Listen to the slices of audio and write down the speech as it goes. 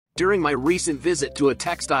During my recent visit to a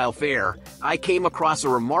textile fair, I came across a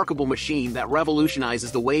remarkable machine that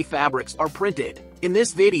revolutionizes the way fabrics are printed. In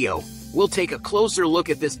this video, we'll take a closer look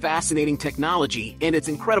at this fascinating technology and its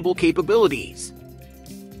incredible capabilities.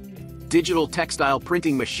 Digital textile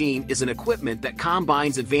printing machine is an equipment that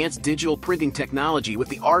combines advanced digital printing technology with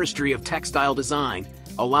the artistry of textile design,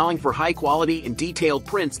 allowing for high-quality and detailed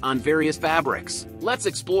prints on various fabrics. Let's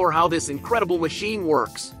explore how this incredible machine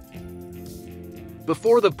works.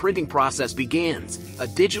 Before the printing process begins, a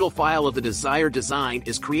digital file of the desired design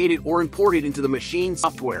is created or imported into the machine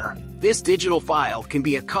software. This digital file can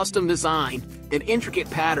be a custom design, an intricate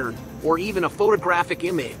pattern, or even a photographic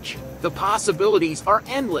image. The possibilities are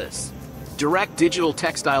endless. Direct digital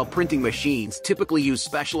textile printing machines typically use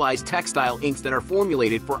specialized textile inks that are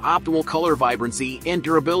formulated for optimal color vibrancy and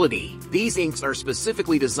durability. These inks are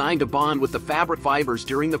specifically designed to bond with the fabric fibers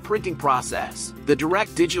during the printing process. The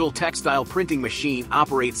direct digital textile printing machine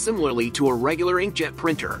operates similarly to a regular inkjet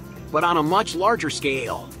printer, but on a much larger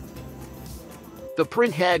scale. The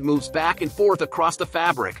print head moves back and forth across the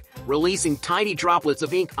fabric, releasing tiny droplets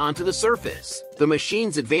of ink onto the surface. The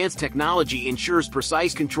machine's advanced technology ensures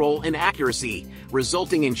precise control and accuracy,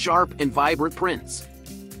 resulting in sharp and vibrant prints.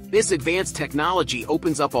 This advanced technology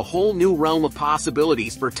opens up a whole new realm of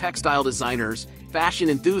possibilities for textile designers, fashion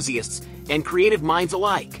enthusiasts, and creative minds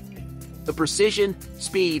alike. The precision,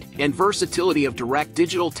 speed, and versatility of direct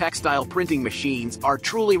digital textile printing machines are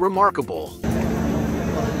truly remarkable.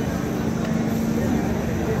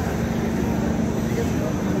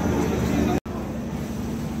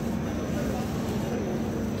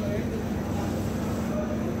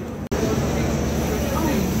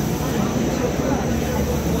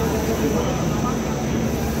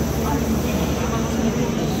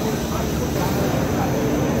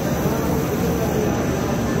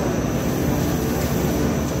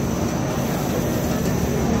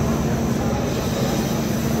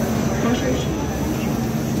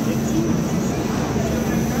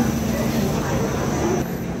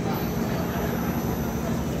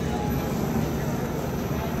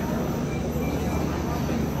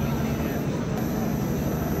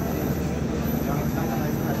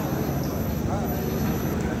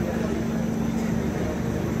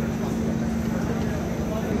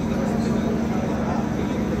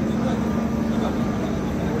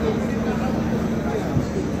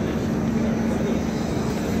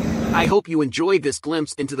 I hope you enjoyed this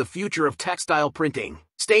glimpse into the future of textile printing.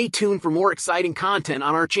 Stay tuned for more exciting content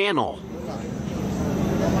on our channel.